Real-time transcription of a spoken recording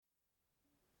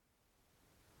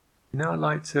Now I'd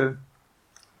like to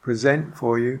present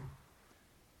for you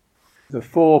the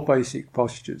 4 basic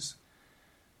postures.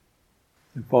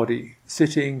 The body: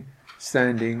 sitting,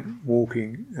 standing,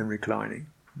 walking and reclining.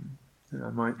 And I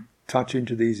might touch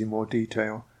into these in more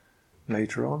detail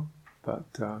later on, but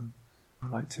I'd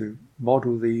like to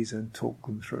model these and talk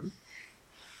them through.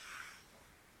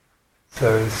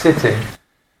 So sitting.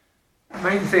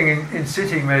 Main thing in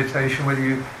sitting meditation, whether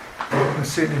you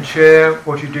sit in a chair,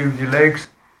 what you do with your legs.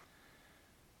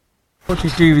 What you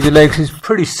do with your legs is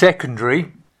pretty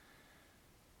secondary.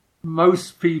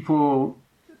 Most people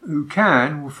who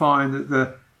can will find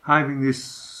that having this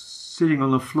sitting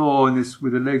on the floor and this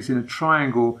with the legs in a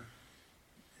triangle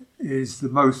is the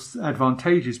most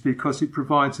advantageous because it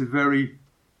provides a very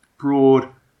broad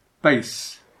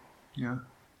base. Yeah.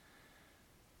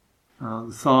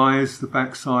 The thighs, the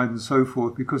backside and so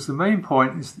forth, because the main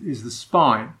point is the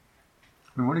spine.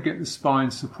 We want to get the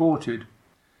spine supported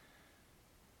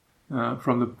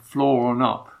from the floor on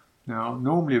up. Now,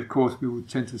 normally, of course, we would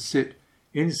tend to sit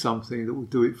in something that will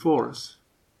do it for us.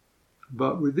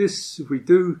 But with this, if we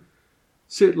do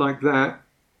sit like that,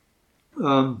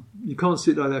 you can't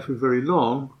sit like that for very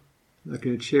long, like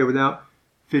in a chair, without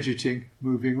fidgeting,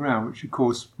 moving around, which, of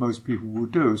course, most people will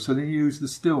do. So they use the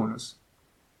stillness.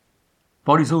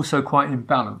 Body's also quite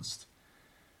imbalanced.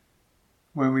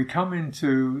 When we come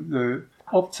into the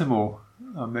optimal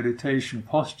meditation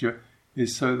posture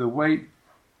is so the weight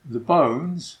of the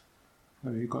bones,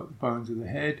 so you've got the bones of the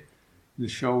head, the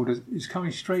shoulders, is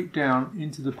coming straight down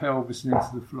into the pelvis and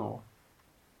into the floor.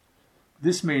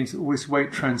 This means that all this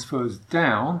weight transfers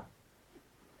down,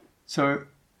 so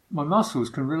my muscles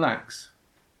can relax.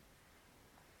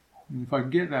 And if I can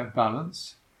get that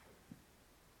balance,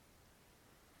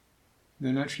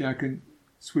 then actually I can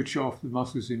switch off the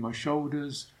muscles in my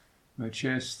shoulders, my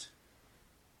chest,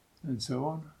 and so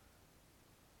on.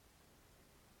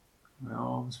 My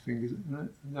arms, fingers, and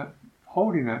that,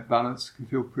 holding that balance can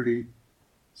feel pretty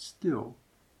still.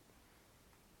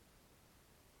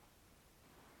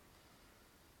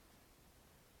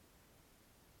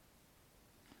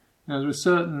 Now there are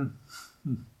certain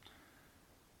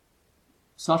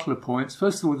subtler points.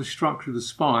 First of all, the structure of the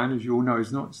spine, as you all know,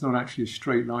 it's not actually a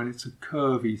straight line, it's a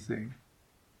curvy thing.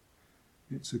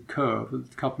 It's a curve,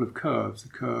 a couple of curves, a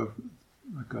curve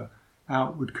like a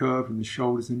outward curve in the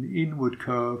shoulders and an inward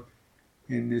curve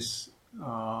in this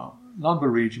lumbar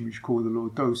region, which is called the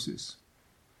lordosis.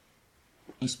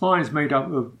 The spine is made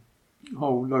up of a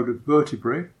whole load of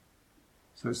vertebrae,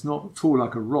 so it's not at all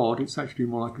like a rod, it's actually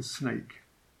more like a snake.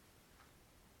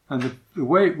 And the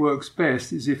way it works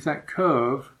best is if that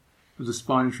curve of the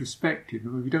spine is respected,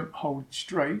 and we don't hold it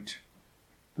straight,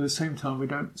 but at the same time we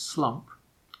don't slump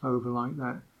over like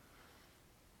that.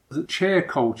 The chair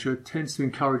culture tends to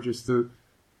encourage us to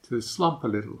slump a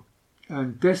little,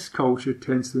 and desk culture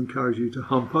tends to encourage you to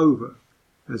hump over,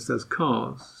 as does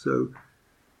cars. So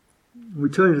we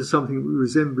turn into something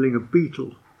resembling a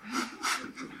beetle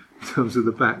in terms of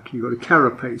the back. You've got a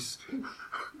carapace.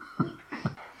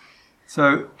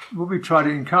 So what we try to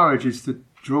encourage is to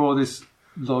draw this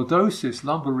lordosis,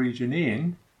 lumbar region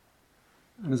in,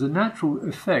 and as a natural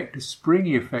effect, a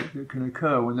springy effect that can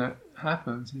occur when that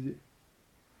happens, is it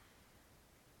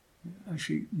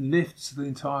actually lifts the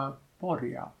entire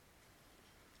body up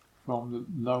from the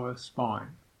lower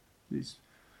spine. These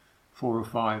 4 or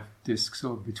 5 discs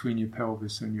sort of between your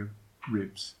pelvis and your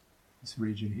ribs, this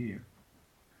region here.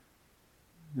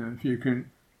 Now if you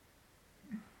can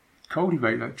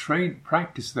cultivate that,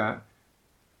 practice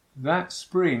that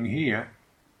spring here,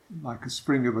 like a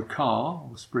spring of a car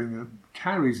or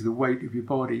carries the weight of your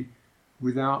body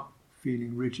without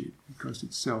feeling rigid, because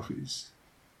itself is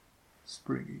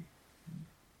springy.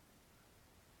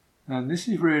 And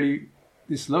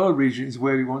this lower region is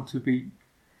where we want to be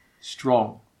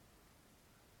strong,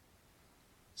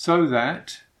 so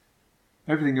that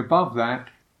everything above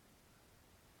that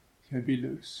can be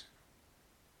loose.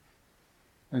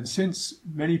 And since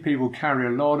many people carry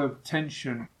a lot of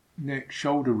tension, neck,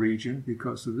 shoulder region,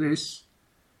 because of this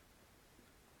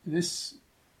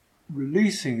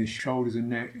releasing the shoulders and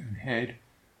neck and head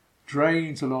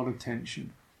drains a lot of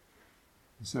tension.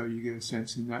 And so you get a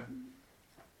sense in that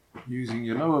using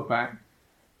your lower back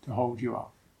to hold you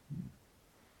up.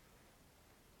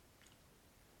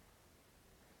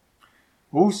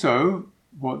 Also,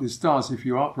 what this does, if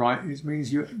you're upright, it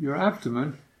means your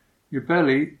abdomen, your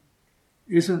belly,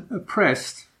 isn't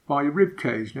oppressed by your rib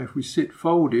cage. Now, if we sit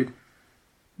folded,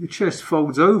 your chest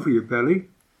folds over your belly.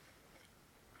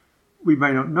 We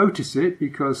may not notice it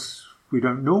because we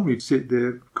don't normally sit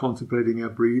there contemplating our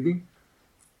breathing.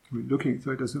 We're looking,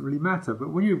 so it doesn't really matter.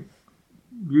 But when you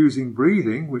using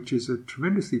breathing, which is a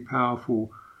tremendously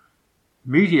powerful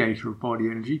mediator of body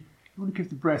energy, you want to give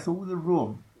the breath all the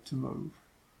room to move.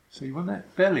 So you want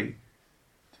that belly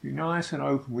to be nice and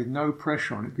open with no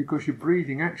pressure on it, because your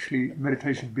breathing actually,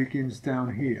 meditation begins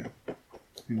down here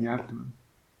in the abdomen.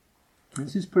 And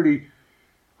this is pretty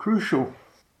crucial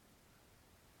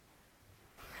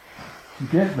to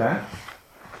get that.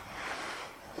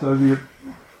 So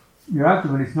your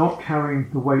abdomen is not carrying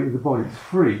the weight of the body, it's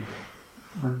free.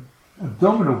 And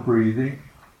abdominal breathing,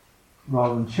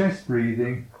 rather than chest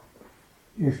breathing,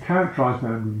 is characterized by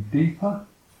moving deeper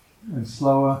and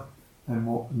slower and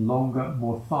more longer,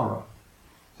 more thorough.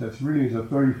 So it really is a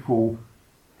very full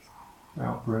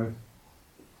out breath.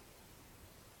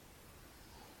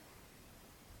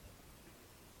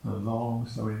 And a long,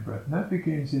 slow in breath. And that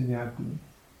begins in the abdomen.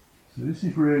 So this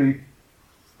is really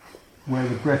where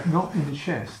the breath, not in the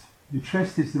chest. Your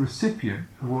chest is the recipient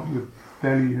of what your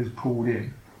belly has pulled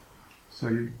in. So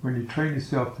when you train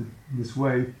yourself this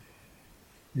way,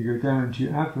 you go down into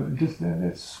your abdomen and just let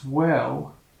that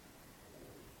swell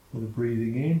with the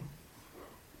breathing in,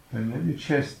 and let your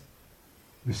chest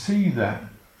receive that.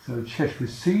 So the chest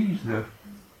receives the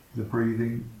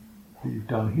breathing that you've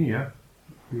done here,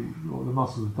 or the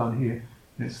muscles have done here,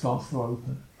 and it starts to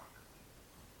open.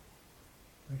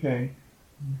 Okay,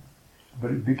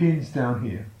 but it begins down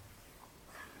here.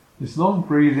 This long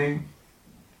breathing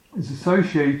is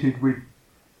associated with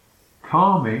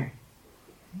calming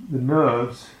the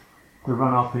nerves that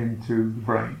run up into the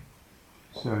brain.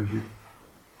 So as you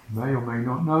may or may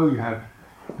not know, you have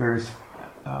various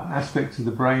aspects of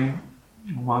the brain.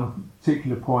 One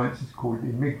particular point is called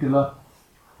the amygdala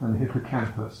and the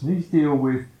hippocampus. And these deal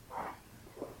with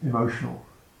emotional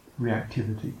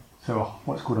reactivity. So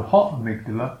what's called a hot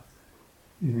amygdala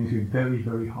is usually very,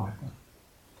 very hyper.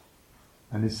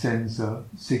 And it sends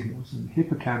signals, and the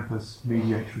hippocampus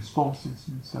mediates responses.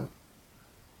 And so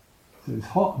this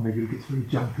hot amygdala gets very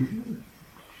jumpy.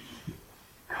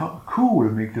 Cool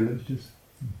amygdala is just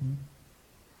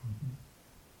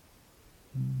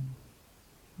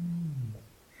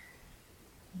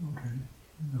okay,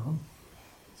 no,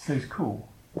 it stays cool.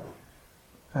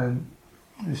 And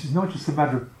this is not just a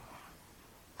matter of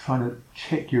trying to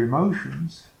check your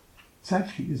emotions. It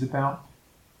actually is about,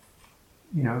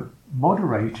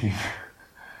 moderating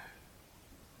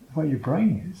the way your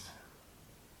brain is.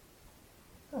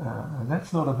 And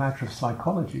that's not a matter of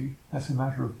psychology, that's a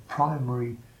matter of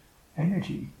primary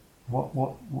energy.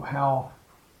 How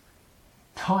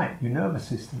tight your nervous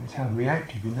system is, how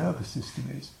reactive your nervous system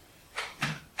is.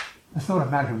 That's not a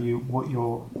matter of what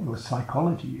your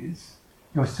psychology is.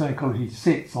 Your psychology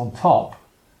sits on top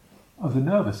of the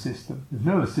nervous system. If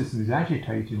the nervous system is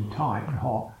agitated and tight and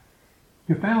hot,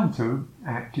 you're bound to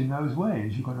act in those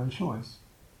ways. You've got no choice.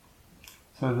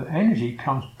 So the energy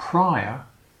comes prior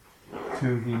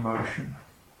to the emotion.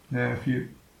 Now if you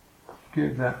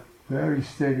give that very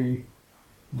steady,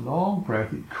 long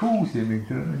breath, it cools the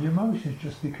amygdala, and your emotions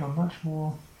just become much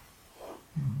more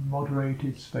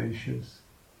moderated, spacious.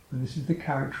 And this is the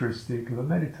characteristic of a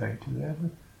meditator. They have a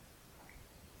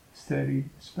steady,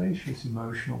 spacious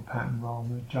emotional pattern rather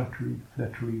than juddery,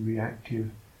 fluttery,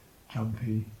 reactive,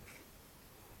 jumpy.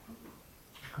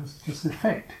 Because it's just the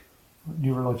effect,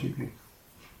 neurologically.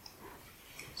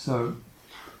 So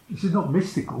this is not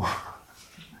mystical.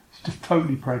 It's just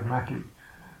totally pragmatic.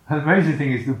 And the amazing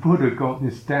thing is the Buddha got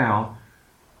this down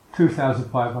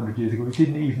 2,500 years ago. He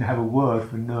didn't even have a word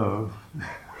for nerve.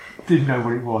 Didn't know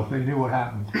what it was, but he knew what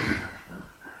happened.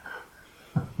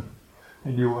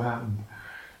 He knew what happened.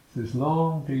 So this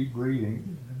long, deep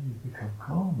breathing, and you become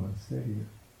calmer and steadier.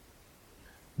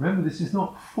 Remember, this is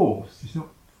not forced. It's not,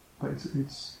 but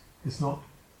it's not.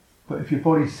 But if your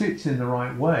body sits in the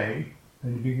right way,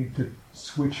 then you begin to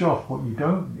switch off what you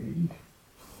don't need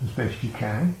as best you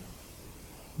can.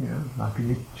 Like in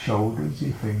your shoulders,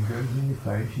 your fingers, and your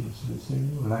face, you just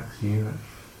relax here.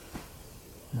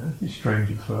 It's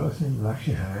strange at first, and relax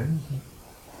your hands.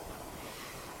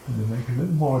 And then make a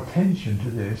little more attention to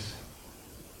this.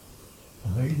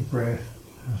 And make the breath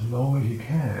as long as you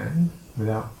can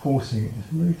without forcing it.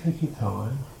 Just really take your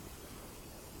time.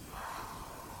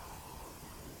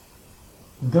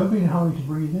 And don't be in a hurry to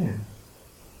breathe in.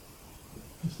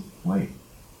 Just wait.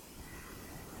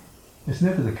 It's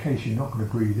never the case you're not going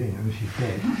to breathe in unless you're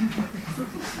dead.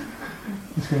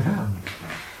 It's going to happen.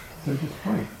 So just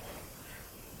wait.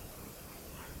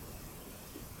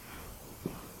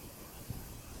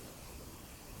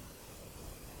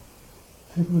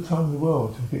 Take all the time in the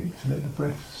world to let the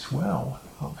breath swell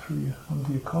up through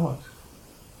under your collars.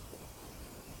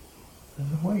 And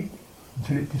then wait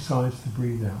until it decides to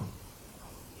breathe out.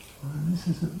 And this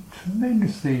is a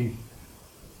tremendously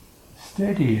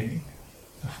steadying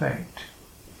effect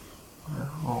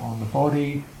on the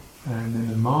body, and then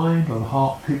the mind or the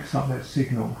heart picks up that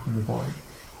signal from the body.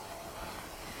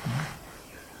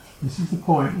 This is the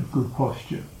point of good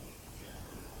posture.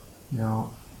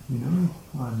 Now,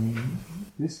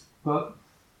 but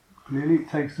clearly it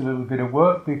takes a little bit of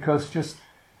work, because just,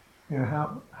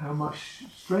 how much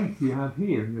strength do you have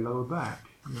here in your lower back?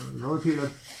 A lot of people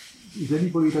is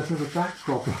anybody who doesn't have a back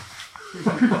problem?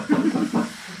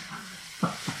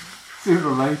 Sooner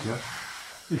or later,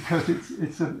 because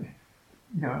it's a,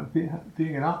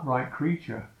 being an upright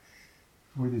creature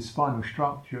with his spinal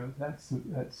structure, that's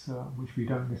which we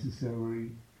don't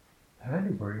necessarily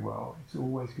handle very well. It's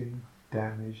always getting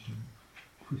damaged and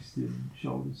twisted and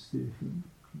shoulders stiff, and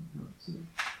so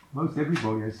most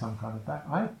everybody has some kind of back.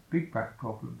 I had big back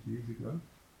problems years ago.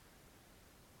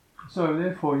 So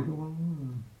therefore you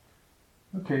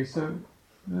thought, okay, so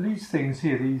these things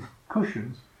here, these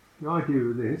cushions, the idea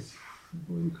of this,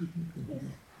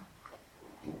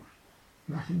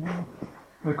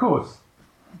 of course,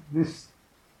 this,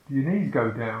 your knees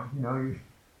go down,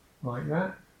 like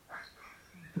that.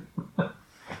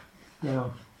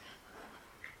 Down.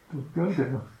 Go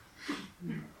down.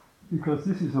 Because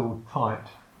this is all tight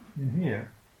in here.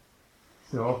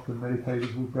 So often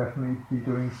meditators will definitely be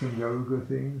doing some yoga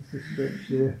things to stretch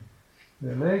their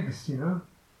legs,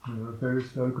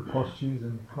 various yoga postures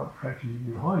and practices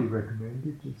you highly recommend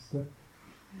it. Just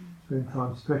spend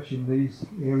time stretching these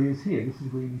areas here. This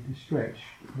is where you need to stretch,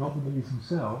 not the knees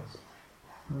themselves.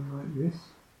 Going like this.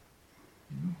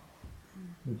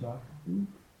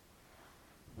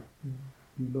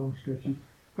 Do long stretches.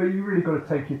 But you really got to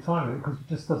take your time with it, because it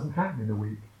just doesn't happen in a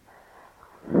week.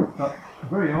 But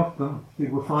very often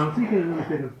people find, if you get a little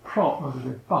bit of prop under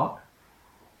their butt,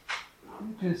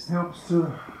 it just helps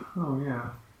to,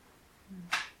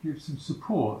 give some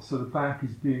support, so the back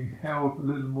is being held a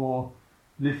little more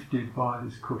lifted by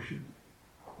this cushion.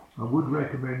 I would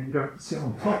recommend you don't sit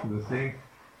on top of the thing,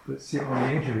 but sit on the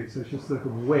edge of it, so it's just like a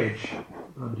wedge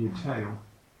under your tail.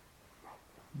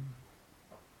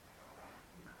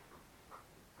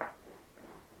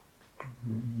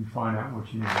 You find out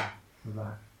what you need for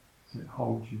that, so it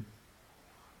holds you.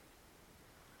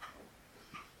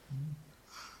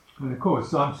 And of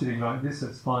course, I'm sitting like this,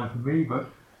 that's fine for me, but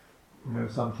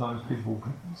sometimes people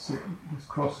can sit just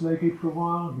cross-legged for a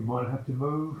while. You might have to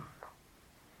move,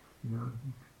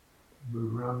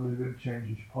 move around a little bit, change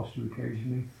your posture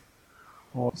occasionally,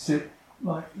 or sit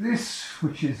like this,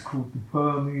 which is called the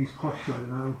Burmese posture. I don't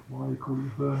know why they call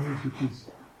it Burmese, which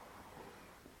is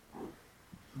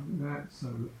like that, so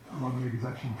one leg is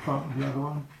actually in front of the other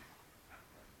one.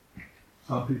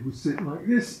 Some people sit like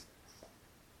this,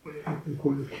 they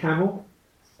call it a camel.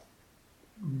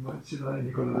 You might sit like that, and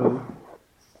you've got a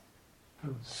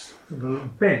little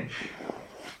bench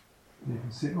you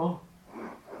can sit on.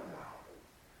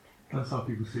 And some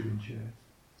people sit in chairs.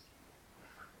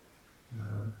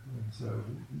 And so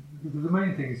the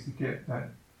main thing is to get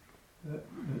that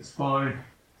spine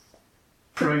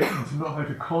straight, and to not have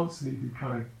to constantly be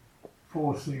kind of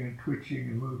forcing and twitching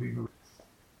and moving around.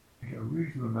 Get a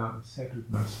reasonable amount of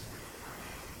settledness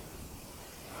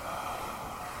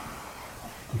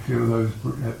to feel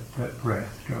that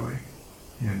breath going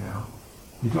here now.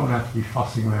 You don't have to be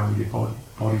fussing around with your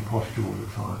body posture all the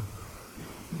time.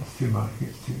 It's too much.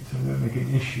 So don't make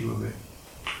an issue of it.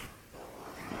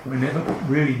 We never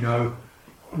really know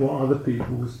what other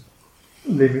people's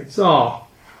limits are,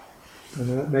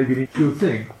 and that may be a good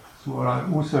thing. So what I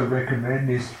also recommend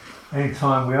is, any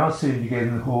time we are sitting together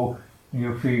in the hall and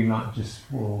you're feeling like just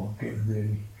getting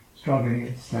really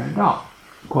struggling to stand up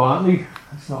quietly.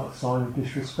 It's not a sign of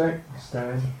disrespect.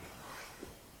 Stand.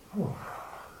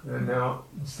 And now,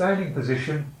 standing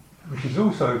position, which is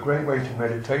also a great way to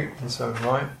meditate in its own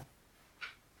right.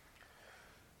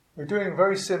 We're doing a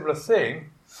very similar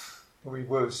thing we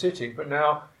were sitting, but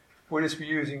now we'll just be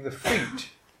using the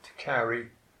feet to carry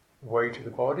the weight of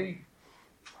the body.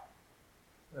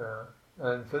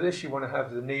 And for this you want to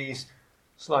have the knees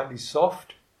slightly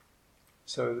soft,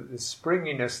 so that the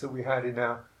springiness that we had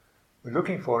we're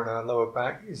looking for in our lower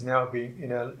back is now being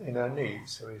in our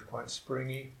knees. So it's quite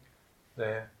springy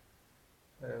there.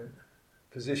 And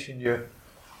position your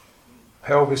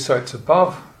pelvis so it's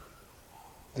above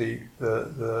the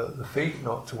feet,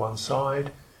 not to one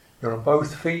side. You're on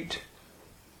both feet,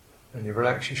 and you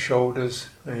relax your shoulders,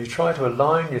 and you try to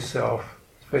align yourself,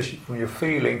 especially from your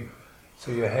feeling,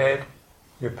 so your head,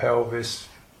 your pelvis,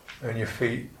 and your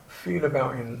feet seem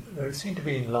to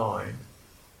be in line.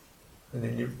 And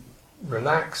then you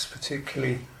relax,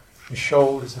 particularly your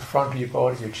shoulders, the front of your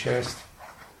body, your chest,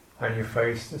 And your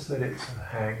face, just let it sort of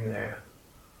hang there.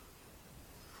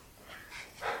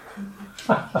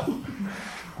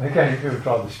 Again, it feels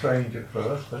rather strange at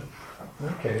first, but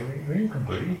okay, you can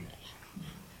breathe.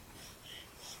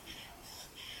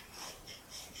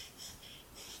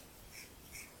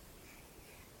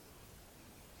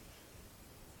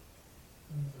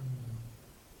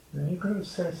 And you can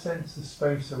sense the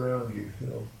space around you.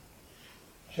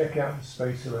 Check out the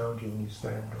space around you when you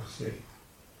stand or sit,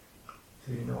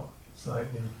 so you're not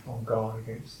slightly on guard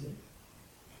against it.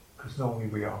 Because normally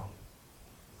we are.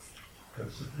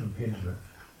 Because of impingement.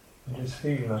 And just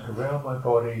feeling like around my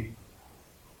body,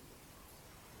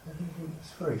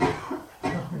 everything's free.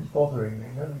 Nothing's bothering me.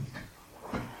 Nothing's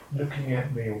looking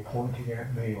at me or pointing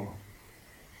at me, or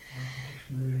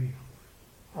just really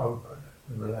open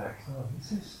and relaxed. Oh,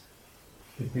 this is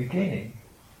the beginning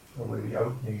of where the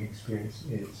opening experience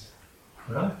is.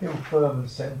 When I feel firm and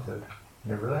centered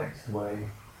in a relaxed way,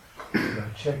 and I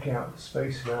check out the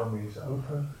space around me is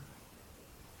open,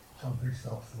 something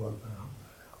starts to open up.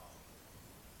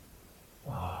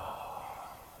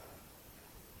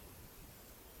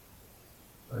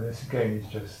 And this again is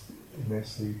just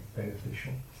immensely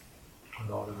beneficial.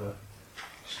 A lot of the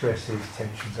stresses,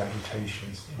 tensions,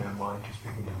 agitations in our mind just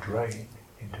begin to drain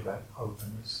into that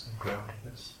openness and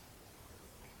groundedness.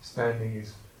 Standing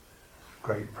is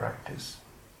great practice.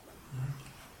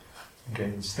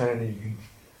 Again, in standing,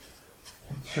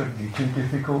 it shouldn't be too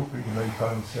difficult, but you may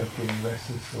find yourself getting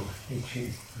restless or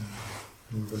itchy.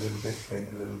 Move a little bit, bend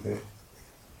a little bit.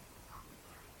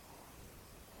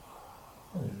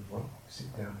 And then sit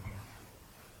down again.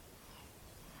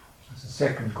 That's the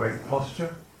second great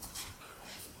posture.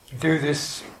 You do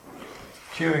this,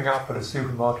 queuing up at a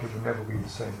supermarket will never be the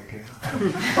same again.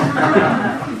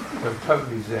 So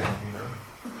totally zen,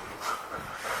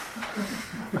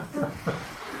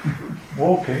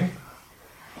 Walking,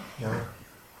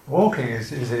 walking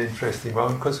is an interesting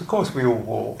one, because of course we all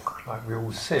walk, like we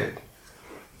all sit.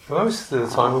 Most of the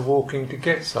time we're walking to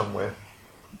get somewhere.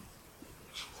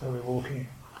 So we're walking.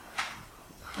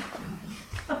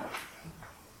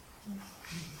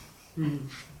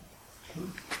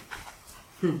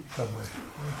 Somewhere.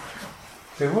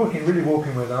 So we're really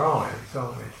walking with our eyes,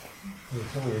 aren't we?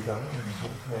 That's all you're going.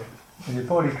 And your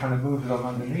body kind of moves along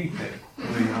underneath it.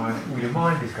 Where your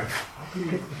mind is going, how do you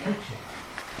get to the kitchen?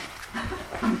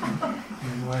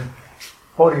 And when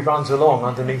body runs along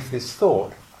underneath this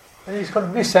thought, and you just kind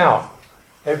of miss out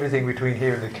everything between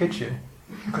here and the kitchen,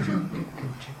 because you don't get the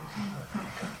kitchen.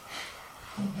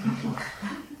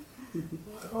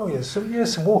 Oh yes, so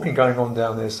there's some walking going on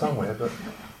down there somewhere, but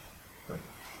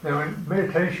now in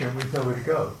meditation there's nowhere to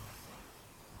go.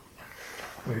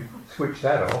 We switch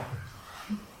that off.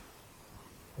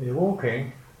 You're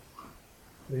walking,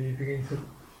 then you begin to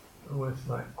almost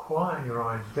like quiet your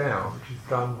eyes down, which is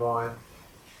done by,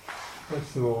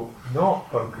 first of all,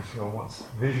 not focusing on what's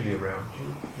visually around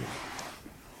you,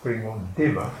 putting on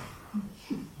dimmer.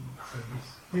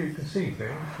 You can see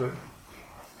things, but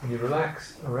when you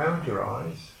relax around your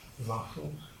eyes, the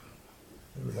muscles,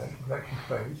 you relax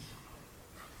your face,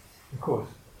 of course,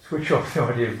 switch off the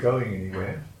idea of going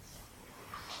anywhere.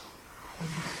 And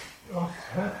just ask,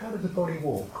 how does the body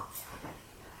walk?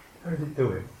 How does it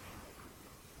do it?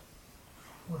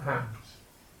 What happens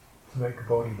to make a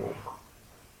body walk?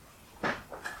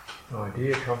 An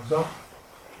idea comes up.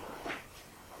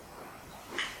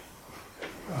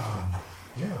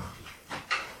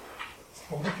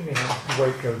 Well, looking how the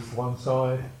weight goes to one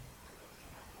side.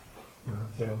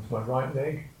 Say onto my right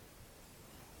leg.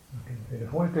 If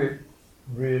I want to do it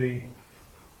really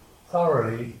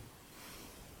thoroughly,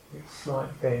 it's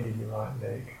slight bend in your right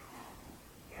leg,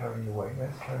 carrying the weight.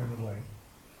 That's carrying the weight.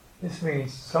 This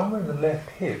means somewhere in the left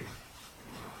hip,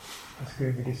 it's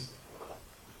going to be just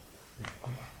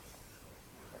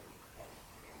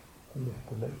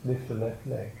lift the left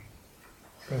leg.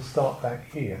 It's going to start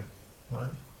back here, right?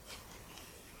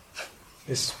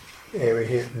 This area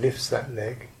here lifts that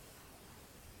leg,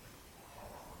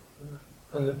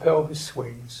 and the pelvis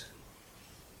swings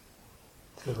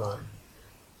to the right.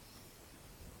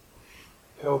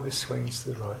 Pelvis swings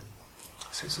to the right.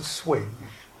 So it's a swing.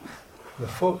 The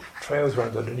foot trails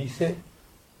around underneath it,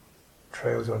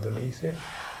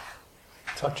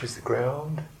 touches the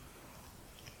ground,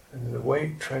 and the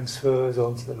weight transfers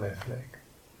onto the left leg.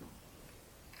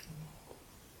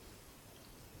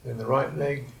 Then the right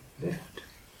leg, lift,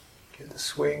 get the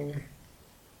swing,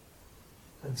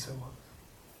 and so on.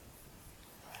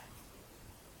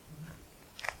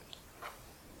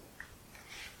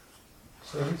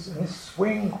 So this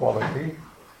swing quality,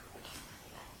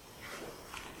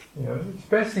 it's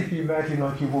best if you imagine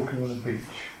like you're walking on a beach.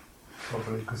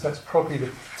 probably, because that's probably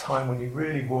the time when you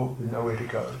really walk with nowhere to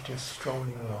go, just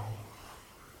strolling along.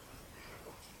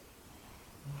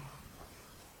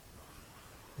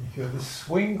 You feel the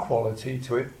swing quality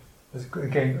to it, is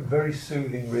again a very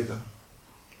soothing rhythm,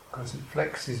 because it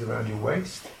flexes around your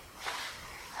waist,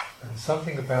 and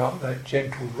something about that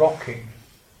gentle rocking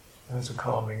has a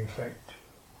calming effect.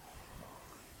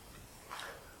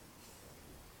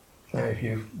 Now if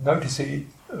you notice it in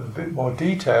a bit more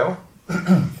detail,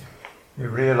 you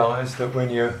realise that when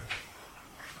you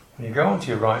go onto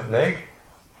your right leg,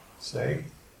 say,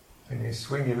 and you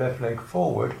swing your left leg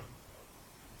forward,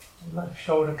 the left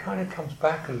shoulder kind of comes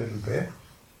back a little bit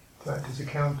to act as a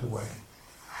counterweight.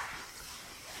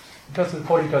 The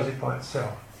body does it by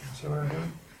itself. You see what I'm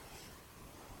doing?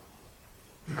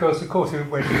 Because, of course, if it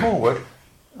went forward,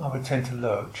 I would tend to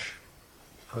lurch,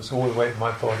 because all the weight of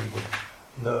my body would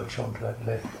lurch onto that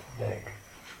left leg.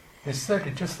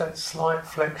 Instead, just that slight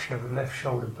flexion of the left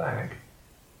shoulder back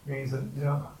means that,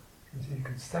 you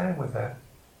can stand with that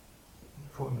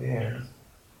foot in the air.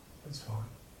 That's fine.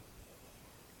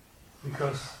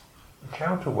 Because the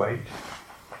counterweight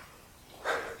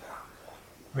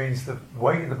means the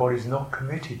weight of the body is not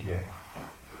committed yet.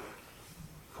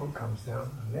 Foot comes down,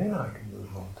 and then I can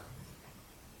move on to it.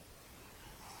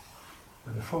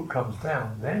 When the foot comes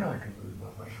down, then I can move my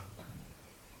way on to it.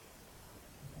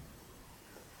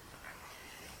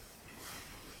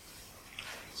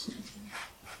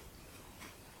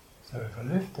 So if I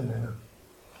lift and then I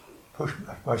push,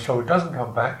 my shoulder doesn't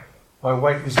come back, my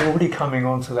weight is already coming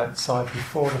onto that side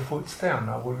before the foot's down,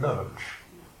 I will lurch.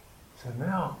 So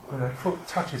now, when that foot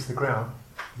touches the ground,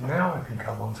 now I can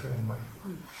come onto it and my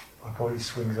body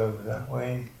swings over that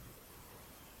way,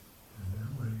 and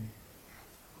that way,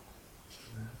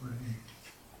 and that way,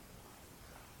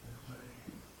 that way.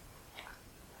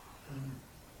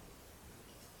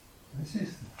 This is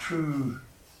the true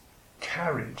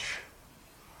carriage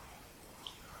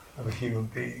of a human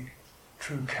being,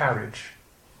 true carriage.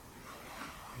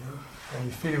 And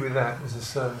you feel with that there's a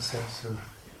certain sense of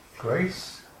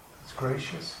grace, it's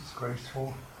gracious, it's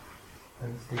graceful,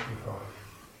 and it's dignified.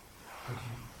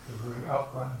 You're really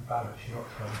upright and balanced, you're not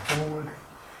going forward,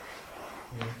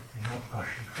 you're not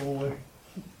rushing forward,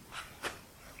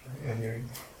 and you're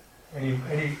in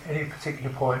any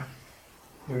particular point,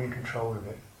 you're in control of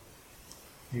it.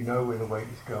 You know where the weight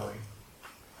is going.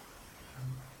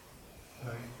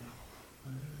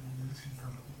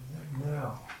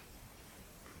 Now,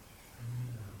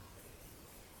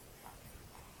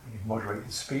 you moderate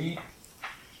the speed,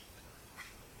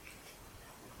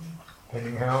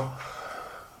 depending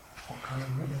what kind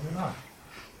of rhythm you like,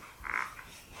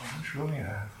 how much room you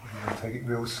have. You want to take it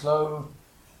real slow.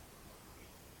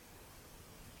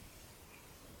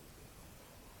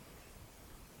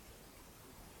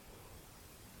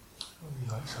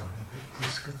 You like something a bit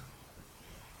brisker.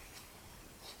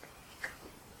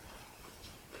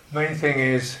 Main thing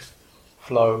is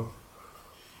flow.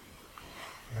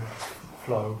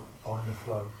 Flow, find the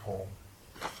flow form.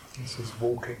 This is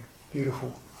walking.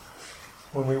 Beautiful.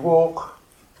 When we walk,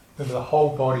 remember the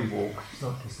whole body walk. It's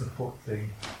not just the foot thing.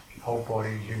 The whole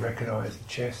body, you recognise the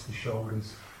chest, the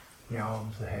shoulders, the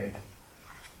arms, the head.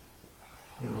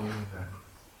 You're all in that.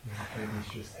 Your head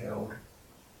is just held,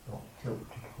 not tilted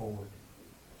forward.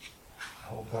 The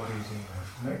whole body is in that.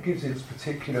 And that gives it its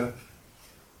particular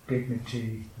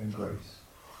dignity and grace.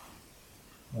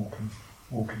 Walking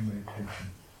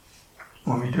meditation.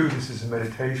 When we do this as a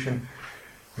meditation,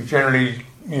 we generally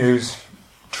use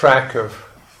track of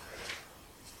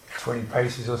 20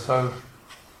 paces or so.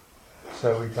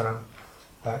 So we kind of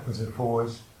backwards and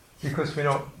forwards, because we're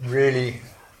not really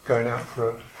going out for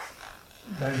a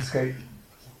landscape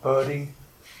birding.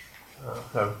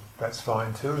 No, that's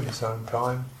fine too in its own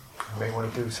time. You may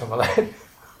want to do some of that.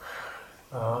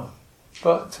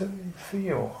 But to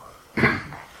feel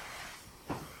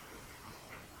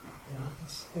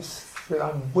this that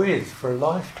I'm with for a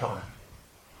lifetime,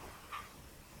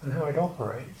 and how it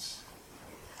operates,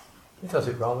 it does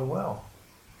it rather well.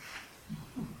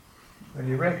 And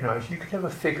you recognise you could never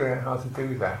figure out how to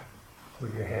do that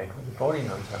with your head, but the body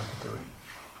knows how to do it.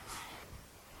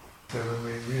 So when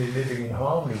we're really living in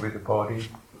harmony with the body,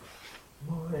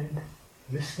 mind,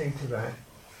 listening to that,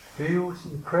 feels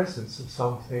the presence of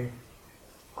something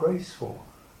graceful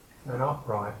and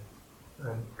upright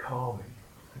and calming,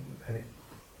 and it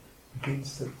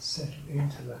begins to settle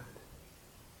into that.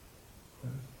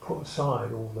 And put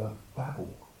aside all the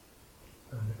babble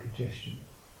and the congestion.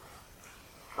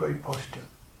 Great posture.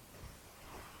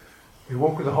 We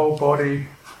walk with the whole body,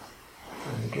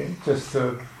 and again,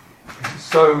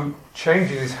 so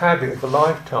changing this habit of a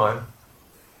lifetime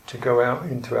to go out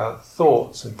into our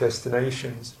thoughts and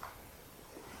destinations.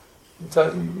 So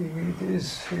it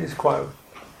is quite,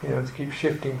 to keep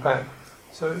shifting back.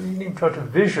 So you need to try to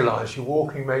visualize you're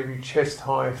walking maybe chest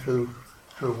high through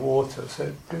water.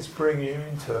 So just bring you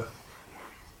into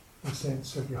the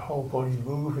sense of your whole body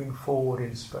moving forward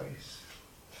in space.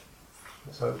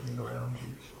 It's opening around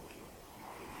you.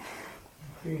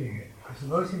 Feeling it. Because the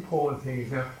most important thing is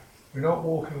that we're not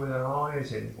walking with our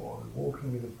eyes anymore, we're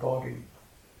walking with the body.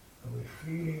 And we're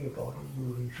feeling the body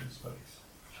moving through space.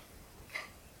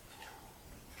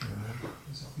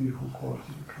 There's a beautiful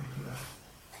quality that comes with that.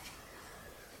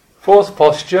 Fourth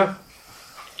posture,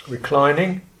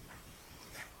 reclining.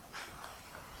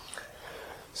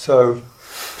 So,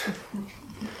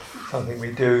 something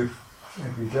we do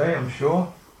every day, I'm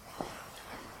sure.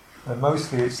 And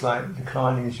mostly it's like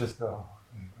reclining is just sort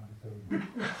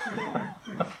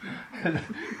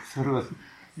of,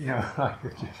 like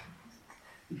it's just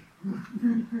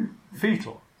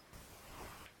fetal.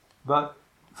 But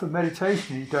for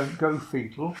meditation you don't go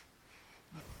fetal.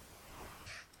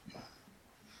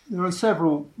 There are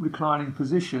several reclining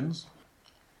positions.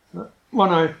 One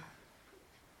I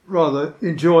rather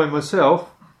enjoy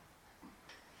myself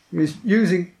is I'm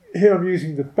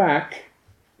using the back,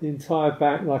 the entire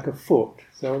back like a foot.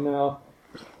 So now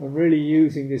I'm really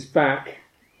using this back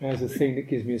as a thing that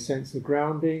gives me a sense of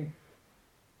grounding,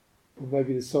 or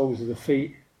maybe the soles of the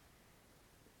feet.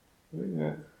 Like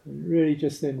that. And really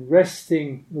just then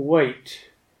resting the weight,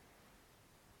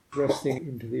 resting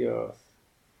into the earth.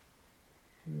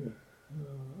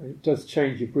 It does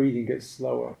change, your breathing gets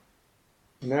slower.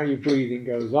 And now your breathing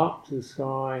goes up to the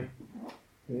sky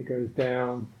and it goes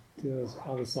down to the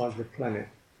other side of the planet.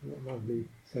 A lovely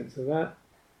sense of that.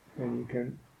 And you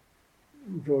can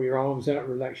draw your arms out,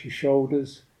 relax your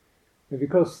shoulders. And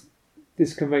because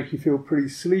this can make you feel pretty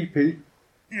sleepy,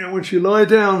 once you lie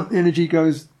down, energy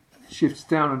shifts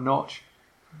down a notch.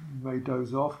 You may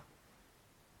doze off.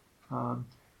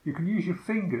 You can use your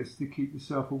fingers to keep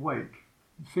yourself awake.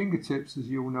 The fingertips, as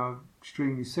you all know, are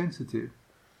extremely sensitive.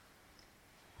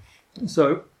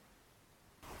 So,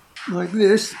 like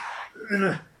this,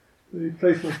 I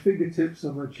place my fingertips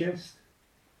on my chest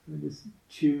and just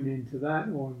tune into that,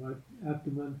 or my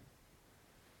abdomen,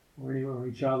 or anywhere on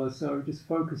each other. So just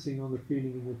focusing on the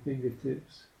feeling in the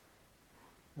fingertips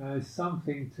as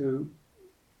something to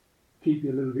keep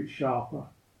you a little bit sharper.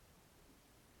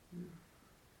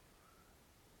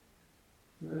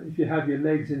 If you have your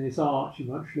legs in this arch,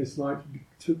 you're much less likely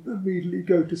to immediately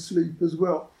go to sleep as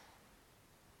well.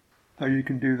 So you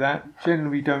can do that. Generally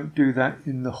we don't do that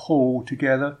in the hall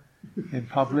together in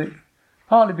public,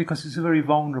 partly because it's a very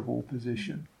vulnerable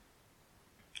position.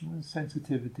 There's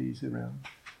sensitivities around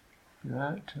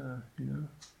that, we're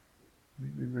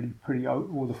really pretty,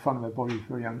 all the front of our body is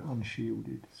very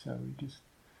unshielded, so we just,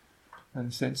 and in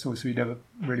a sense also you never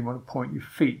really want to point your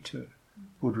feet to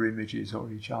Buddha images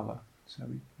or each other. So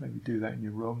we maybe do that in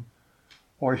your room.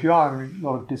 Or if you are in a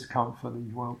lot of discomfort and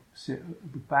you want to sit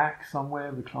at the back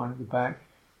somewhere, recline at the back,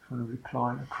 you want to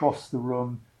recline across the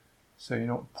room so you're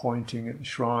not pointing at the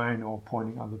shrine or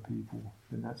pointing at other people,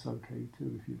 then that's okay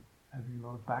too if you're having a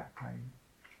lot of back pain.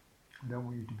 I don't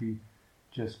want you to be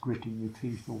just gritting your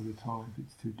teeth all the time if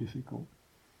it's too difficult.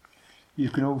 You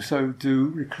can also do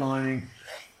reclining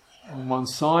on one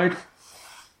side.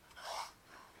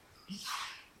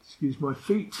 Excuse my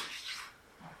feet.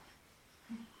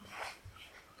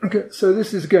 Okay, so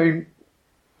this is going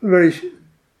very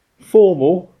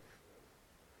formal.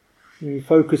 You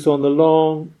focus on the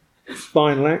long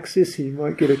spinal axis. You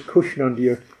might get a cushion under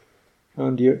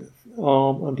your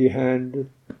arm, under your hand,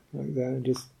 like that, and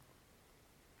just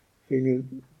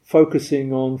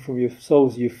focusing on from your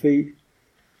soles of your feet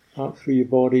up through your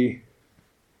body,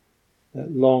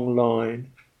 that long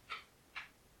line,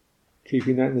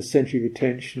 keeping that in the centre of your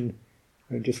attention,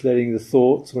 and just letting the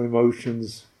thoughts or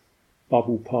emotions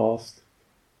bubble past.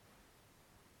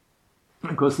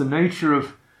 Because the nature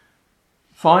of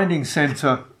finding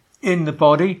centre in the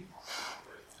body,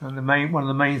 and one of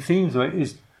the main themes of it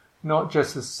is not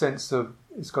just a sense of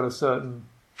it's got a certain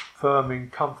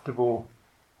firming, comfortable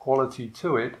quality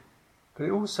to it, but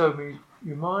it also means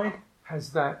your mind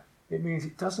has that. It means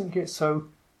it doesn't get so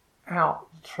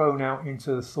thrown out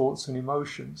into the thoughts and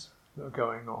emotions that are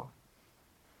going on.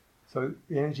 So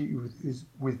the energy is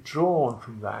withdrawn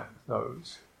from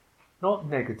those. Not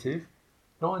negative,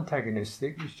 not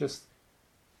antagonistic, it's just,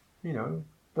 the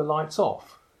light's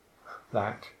off.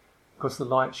 That, because the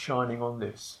light's shining on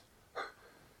this.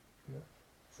 Yeah.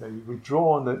 So you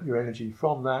withdraw your energy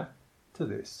from that to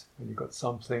this, and you've got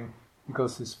something,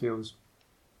 because this feels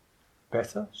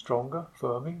better, stronger,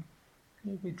 firming,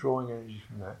 You'll be drawing energy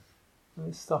from that. And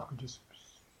this stuff can just...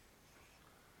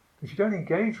 If you don't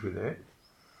engage with it,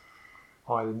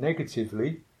 either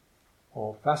negatively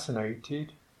or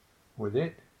fascinated with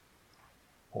it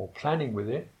or planning with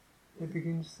it, it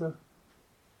begins to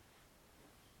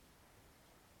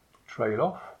trail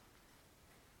off.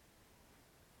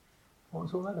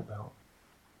 What's all that about?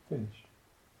 Finished.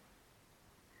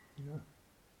 You know?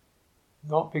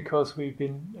 Not because we've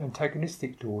been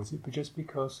antagonistic towards it, but just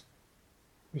because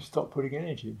we've stopped putting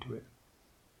energy into it.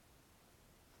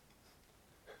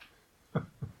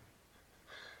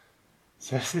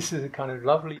 So this is a kind of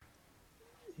lovely,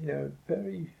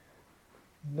 very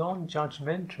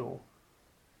non-judgmental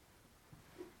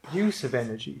use of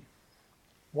energy.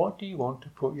 What do you want to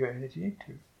put your energy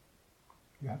into?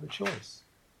 You have a choice.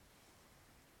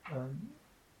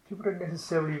 People don't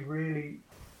necessarily really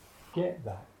get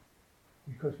that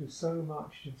because there's so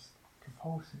much just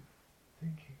compulsive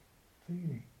thinking,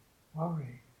 feeling,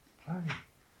 worrying, planning,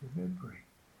 remembering,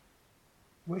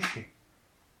 wishing,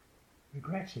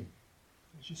 regretting.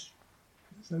 There's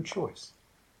no choice.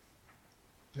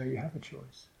 No, you have a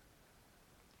choice.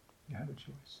 You have a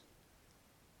choice.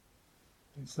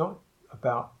 It's not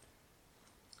about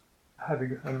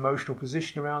having an emotional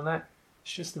position around that.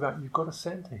 It's just about you've got a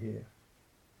centre here,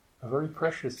 a very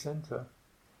precious centre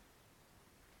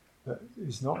that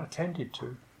is not attended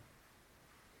to.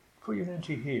 Put your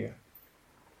energy here.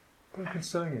 Don't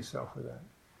concern yourself with that.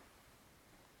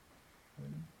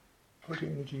 Put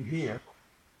your energy here.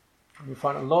 And you'll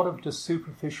find a lot of just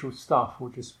superficial stuff will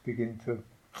just begin to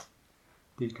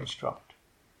deconstruct.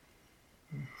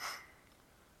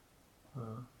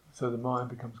 So the mind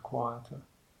becomes quieter.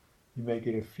 You may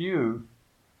get a few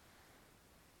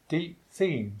deep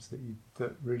themes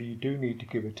that really you do need to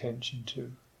give attention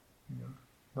to.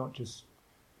 Not just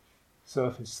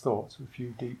surface thoughts, but a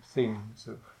few deep themes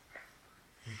of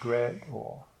regret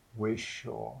or wish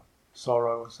or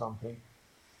sorrow or something.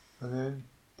 And then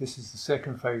this is the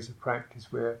second phase of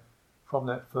practice where from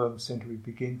that firm centre we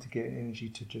begin to get energy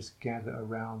to just gather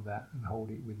around that and hold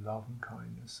it with love and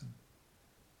kindness.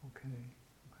 Okay.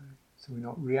 So we're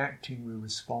not reacting, we're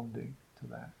responding to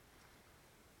that.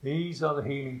 These are the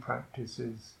healing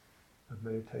practices of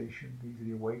meditation. These are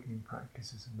the awakening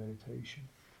practices of meditation.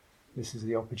 This is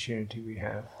the opportunity we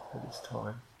have at this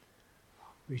time.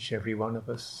 Each and every one of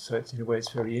us. So it's, in a way, it's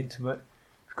very intimate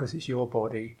because it's your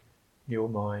body, your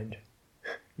mind,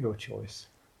 your choice,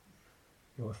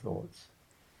 your thoughts.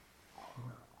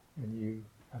 And you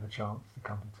have a chance to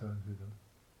come to terms with them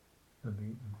and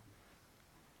meet them.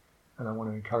 And I want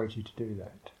to encourage you to do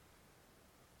that.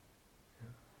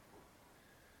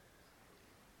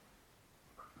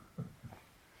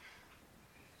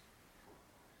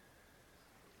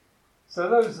 So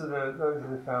those are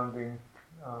the founding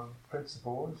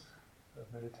principles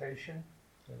of meditation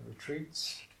and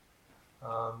retreats.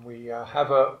 We have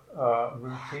a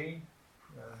routine.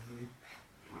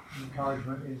 The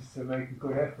encouragement is to make a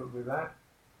good effort with that.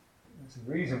 There's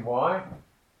a reason why.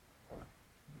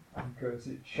 Because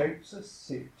it shapes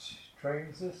us, it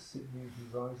trains us, it means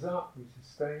we rise up, we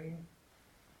sustain,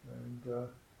 and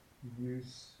you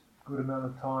use a good amount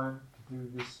of time to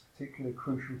do this particular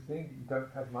crucial thing that you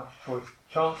don't have much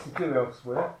chance to do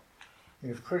elsewhere,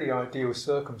 in a pretty ideal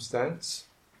circumstance.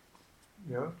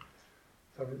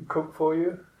 Somebody to cook for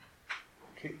you,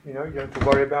 you don't have to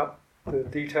worry about the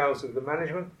details of the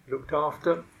management, looked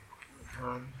after.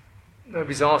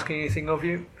 Nobody's asking anything of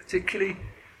you, particularly.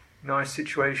 Nice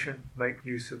situation, make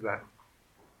use of that.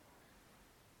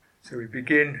 So we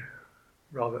begin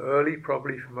rather early,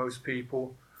 probably for most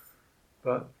people,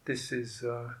 but this is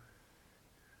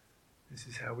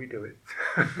how we do it.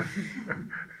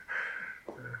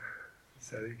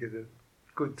 So you get a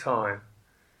good time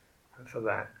for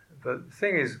that. But the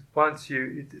thing is,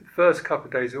 the first couple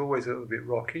of days are always a little bit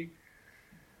rocky.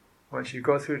 Once you've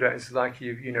got through that, it's like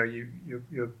your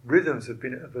rhythms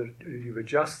you've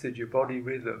adjusted your body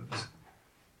rhythms,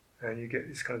 and you get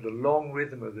this kind of the long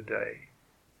rhythm of the day,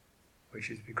 which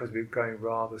is because we're going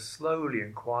rather slowly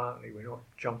and quietly. We're not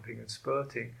jumping and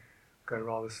spurting, going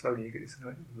rather slowly. You get this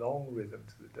nice long rhythm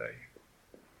to the day.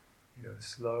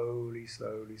 Slowly,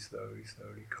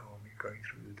 calmly going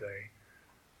through the day.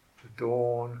 The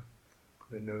dawn,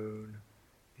 the noon,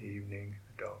 the evening,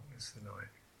 the darkness, the night.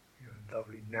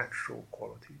 Lovely natural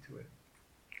quality to it.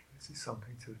 This is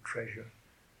something to treasure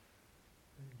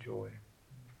and enjoy.